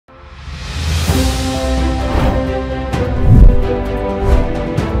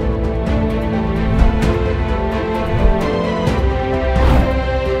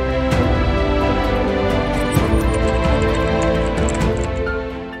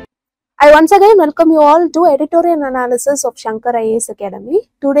I once again welcome you all to editorial analysis of Shankar IAS Academy.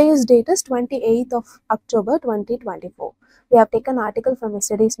 Today's date is 28th of October 2024. We have taken an article from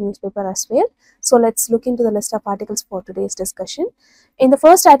yesterday's newspaper as well. So let's look into the list of articles for today's discussion. In the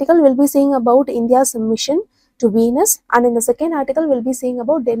first article, we'll be seeing about India's mission to Venus, and in the second article, we'll be seeing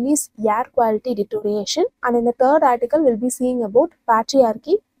about Delhi's air quality deterioration, and in the third article, we'll be seeing about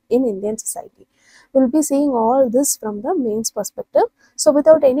patriarchy in Indian society. We'll be seeing all this from the mains perspective. So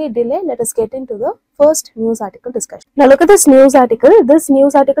without any delay, let us get into the first news article discussion. Now look at this news article. This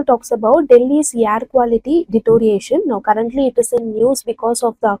news article talks about Delhi's air quality deterioration. Now currently it is in news because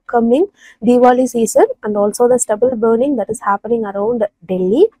of the upcoming Diwali season and also the stubble burning that is happening around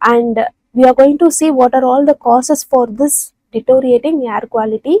Delhi. And we are going to see what are all the causes for this deteriorating air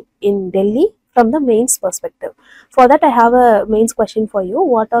quality in Delhi from the mains perspective. For that, I have a mains question for you.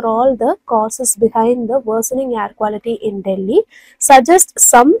 What are all the causes behind the worsening air quality in Delhi? Suggest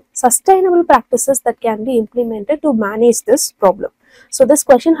some sustainable practices that can be implemented to manage this problem. So this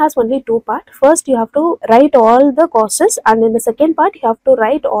question has only two parts. First, you have to write all the causes, and in the second part, you have to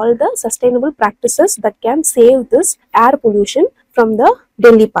write all the sustainable practices that can save this air pollution from the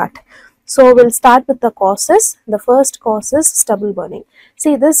Delhi part. So we'll start with the causes. The first cause is stubble burning.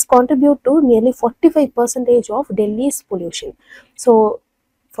 See, this contribute to nearly 45% of Delhi's pollution. So,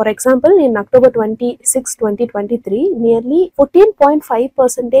 for example, in October 26, 2023, nearly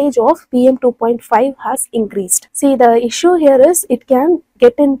 14.5% of PM 2.5 has increased. See, the issue here is it can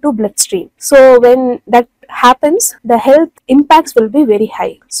get into bloodstream. So, when that happens, the health impacts will be very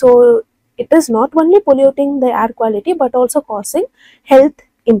high. So, it is not only polluting the air quality but also causing health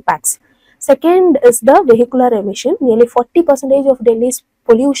impacts. Second is the vehicular emission. Nearly 40% of Delhi's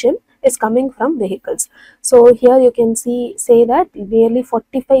pollution is coming from vehicles. So here you can say that nearly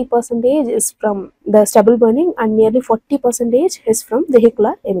 45% is from the stubble burning and nearly 40% is from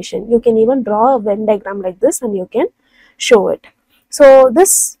vehicular emission. You can even draw a Venn diagram like this and you can show it. So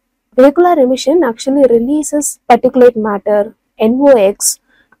this vehicular emission actually releases particulate matter, NOx,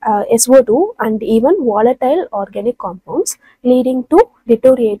 SO2 and even volatile organic compounds, leading to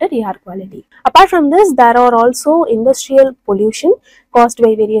deteriorated air quality. Apart from this, there are also industrial pollution caused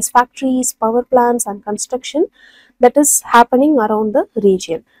by various factories, power plants and construction that is happening around the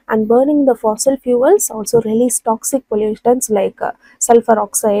region. And burning the fossil fuels also release toxic pollutants like sulfur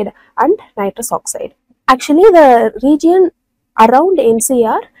oxide and nitrous oxide. Actually, the region around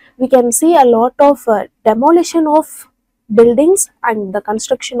NCR, we can see a lot of demolition of buildings and the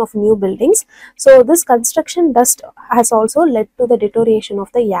construction of new buildings. So this construction dust has also led to the deterioration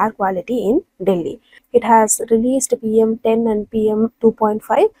of the air quality in Delhi. It has released PM10 and PM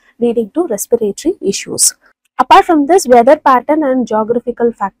 2.5, leading to respiratory issues. Apart from this, weather pattern and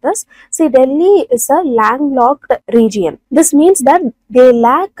geographical factors, see, Delhi is a landlocked region. This means that they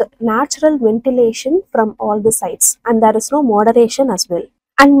lack natural ventilation from all the sides and there is no moderation as well.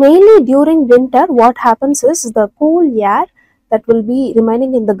 And mainly during winter, what happens is the cool air that will be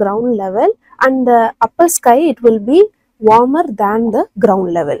remaining in the ground level and the upper sky, it will be warmer than the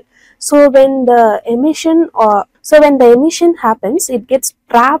ground level. So when the emission happens, it gets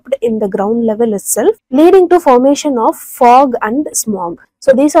trapped in the ground level itself, leading to formation of fog and smog.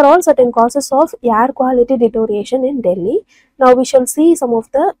 So these are all certain causes of air quality deterioration in Delhi. Now we shall see some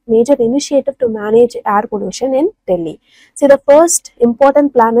of the major initiatives to manage air pollution in Delhi. See, the first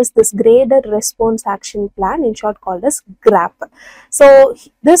important plan is this Graded Response Action Plan, in short called as GRAP. So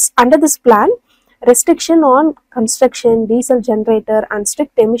under this plan, restriction on construction, diesel generator and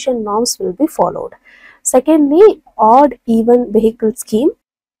strict emission norms will be followed. Secondly, odd even vehicle scheme.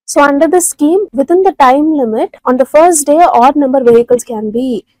 So under the scheme, within the time limit, on the first day, odd number vehicles can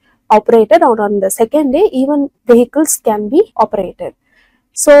be operated, or on the second day, even vehicles can be operated.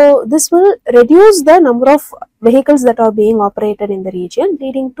 So this will reduce the number of vehicles that are being operated in the region,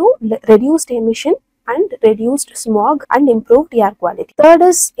 leading to reduced emission and reduced smog and improved air quality. Third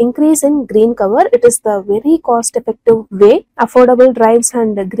is increase in green cover. It is the very cost effective way. Affordable drives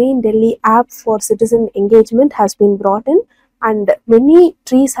and the Green Delhi app for citizen engagement has been brought in, and many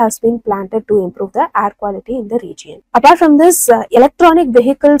trees has been planted to improve the air quality in the region. Apart from this, electronic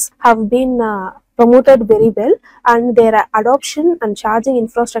vehicles have been promoted very well, and their adoption and charging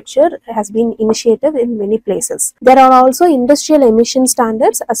infrastructure has been initiated in many places. There are also industrial emission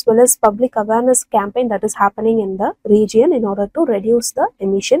standards as well as public awareness campaign that is happening in the region in order to reduce the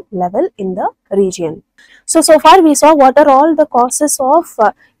emission level in the region. So far we saw what are all the causes of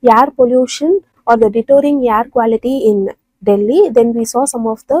air pollution or the deteriorating air quality in Delhi. Then we saw some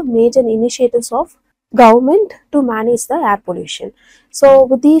of the major initiatives of government to manage the air pollution. So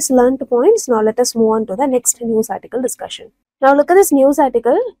with these learned points, now let us move on to the next news article discussion. Now look at this news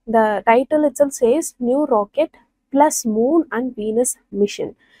article. The title itself says New Rocket plus Moon and Venus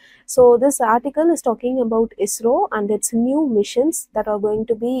Mission. So this article is talking about ISRO and its new missions that are going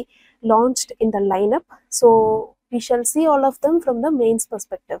to be launched in the lineup. So we shall see all of them from the mains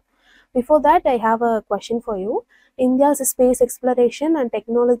perspective. Before that, I have a question for you. India's space exploration and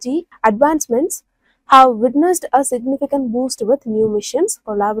technology advancements have witnessed a significant boost with new missions,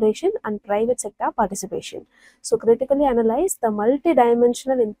 collaboration, and private sector participation. So, critically analyze the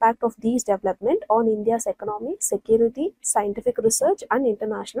multidimensional impact of these development on India's economy, security, scientific research, and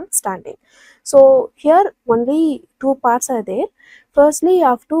international standing. So, here only two parts are there. Firstly, you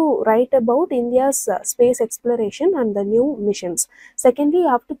have to write about India's space exploration and the new missions. Secondly, you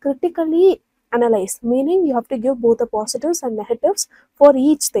have to critically analyze, meaning you have to give both the positives and negatives for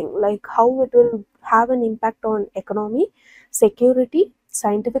each thing, like how it will have an impact on economy, security,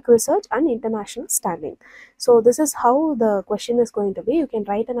 scientific research, and international standing. So this is how the question is going to be. You can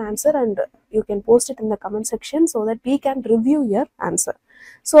write an answer and you can post it in the comment section so that we can review your answer.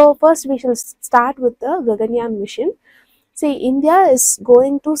 So first we shall start with the Gaganyaan mission. See, India is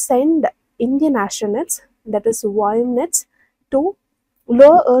going to send Indian astronauts, that is WAYMNets, to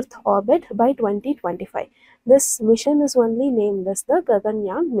low Earth orbit by 2025. This mission is only named as the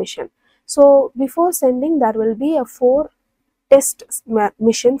Gaganyaan mission. So before sending, there will be a 4 test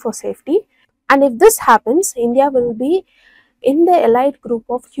mission for safety, and if this happens, India will be in the elite group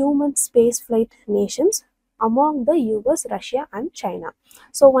of human spaceflight nations among the US, Russia, and China.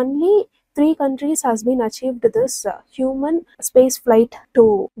 So only 3 countries has been achieved this human spaceflight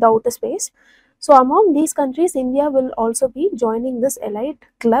to the outer space. So among these countries, India will also be joining this elite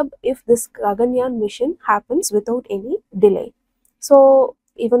club if this Gaganyaan mission happens without any delay. So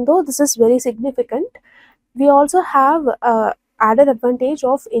even though this is very significant, we also have added advantage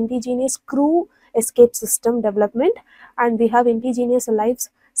of indigenous crew escape system development, and we have indigenous life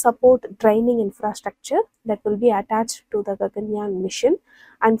support training infrastructure that will be attached to the Gaganyaan mission.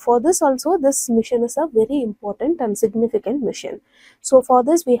 And for this also, this mission is a very important and significant mission. So for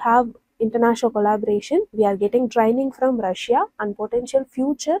this, we have international collaboration. We are getting training from Russia, and potential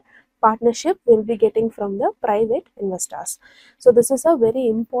future partnership will be getting from the private investors. So this is a very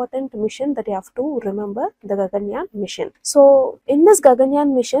important mission that you have to remember, the Gaganyaan mission. So in this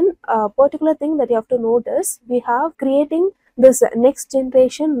Gaganyaan mission, a particular thing that you have to note is we have creating this next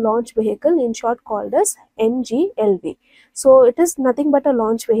generation launch vehicle, in short called as NGLV. So it is nothing but a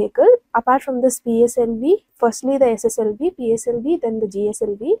launch vehicle. Apart from this PSLV, firstly the SSLV, PSLV, then the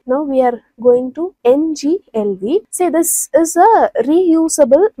GSLV. Now we are going to NGLV. Say this is a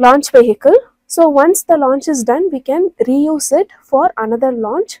reusable launch vehicle. So once the launch is done, we can reuse it for another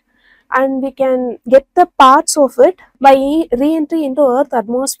launch, and we can get the parts of it by re-entry into Earth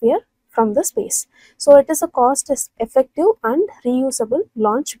atmosphere from the space. So it is a cost effective and reusable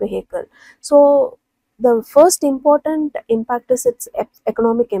launch vehicle. So the first important impact is its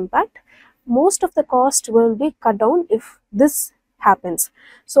economic impact. Most of the cost will be cut down if this happens.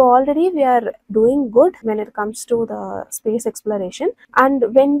 So already we are doing good when it comes to the space exploration, and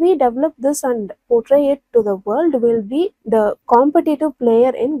when we develop this and portray it to the world, will be the competitive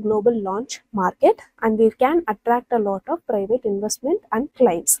player in global launch market, and we can attract a lot of private investment and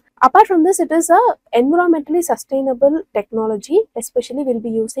clients. Apart from this, it is a environmentally sustainable technology, especially we'll be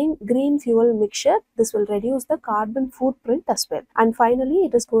using green fuel mixture. This will reduce the carbon footprint as well. And finally,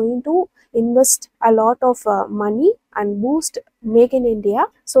 it is going to invest a lot of money and boost Make in India.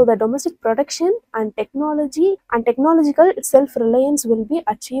 So the domestic production and technology and technological self-reliance will be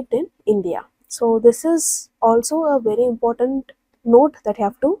achieved in India. So this is also a very important note that you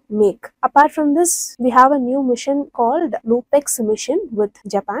have to make. Apart from this, we have a new mission called LUPEX mission with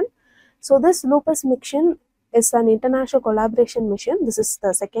Japan. So this LUPEX mission is an international collaboration mission. This is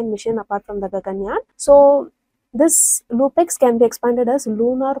the second mission apart from the Gaganyaan. So this LUPEX can be expanded as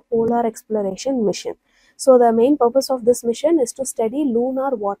Lunar Polar Exploration Mission. So the main purpose of this mission is to study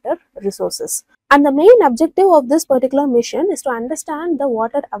lunar water resources. And the main objective of this particular mission is to understand the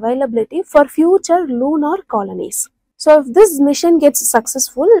water availability for future lunar colonies. So if this mission gets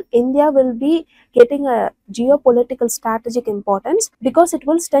successful, India will be getting a geopolitical strategic importance because it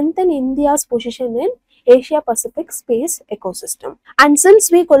will strengthen India's position in Asia Pacific space ecosystem. And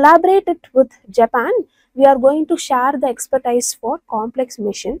since we collaborated with Japan, we are going to share the expertise for complex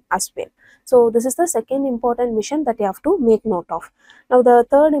mission as well. So this is the second important mission that you have to make note of. Now the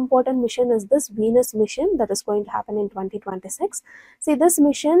third important mission is this Venus mission that is going to happen in 2026. See, this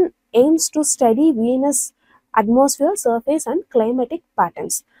mission aims to study Venus atmosphere, surface and climatic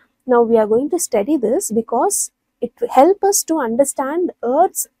patterns. Now we are going to study this because it will help us to understand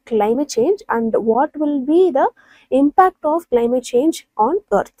Earth's climate change and what will be the impact of climate change on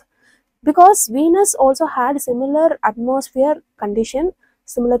Earth. Because Venus also had similar atmosphere condition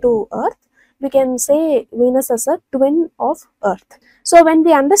similar to Earth, we can say Venus as a twin of Earth. So when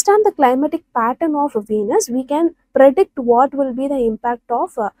we understand the climatic pattern of Venus, we can predict what will be the impact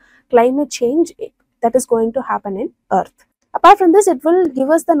of climate change that is going to happen in Earth. Apart from this, it will give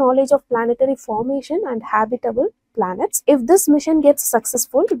us the knowledge of planetary formation and habitable planets. If this mission gets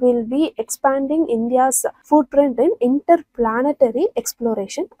successful, we'll be expanding India's footprint in interplanetary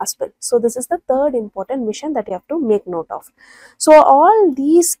exploration as well. So this is the third important mission that you have to make note of. So all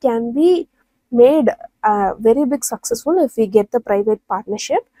these can be made very big successful if we get the private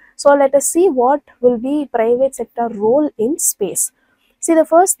partnership. So let us see what will be private sector role in space. See, the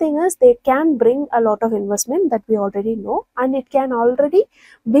first thing is they can bring a lot of investment that we already know, and it can already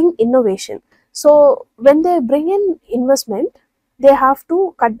bring innovation. So when they bring in investment, they have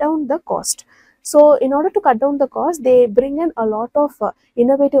to cut down the cost. So in order to cut down the cost, they bring in a lot of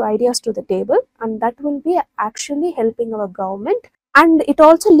innovative ideas to the table, and that will be actually helping our government. And it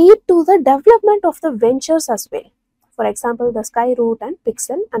also lead to the development of the ventures as well. For example, the Sky Route and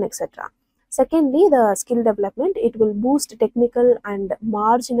Pixel and etc. Secondly, the skill development, it will boost technical and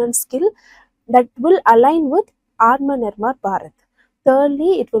marginal skill that will align with Atmanirbhar Bharat.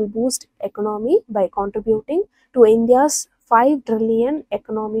 Thirdly, it will boost economy by contributing to India's 5 trillion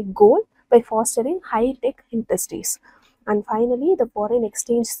economic goal by fostering high-tech industries. And finally, the foreign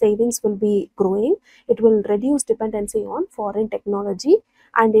exchange savings will be growing. It will reduce dependency on foreign technology,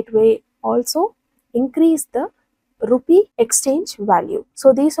 and it will also increase the rupee exchange value.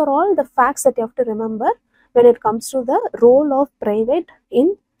 So these are all the facts that you have to remember when it comes to the role of private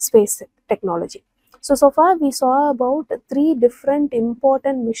in space technology. So far we saw about 3 different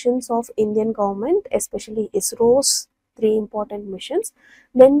important missions of Indian government, especially ISRO's 3 important missions.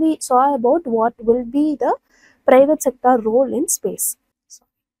 Then we saw about what will be the private sector role in space.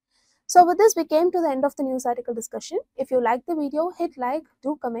 So with this, we came to the end of the news article discussion. If you like the video, hit like,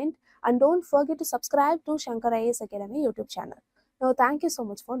 do comment, and don't forget to subscribe to Shankar IAS Academy YouTube channel. Now, thank you so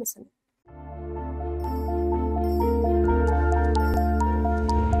much for listening.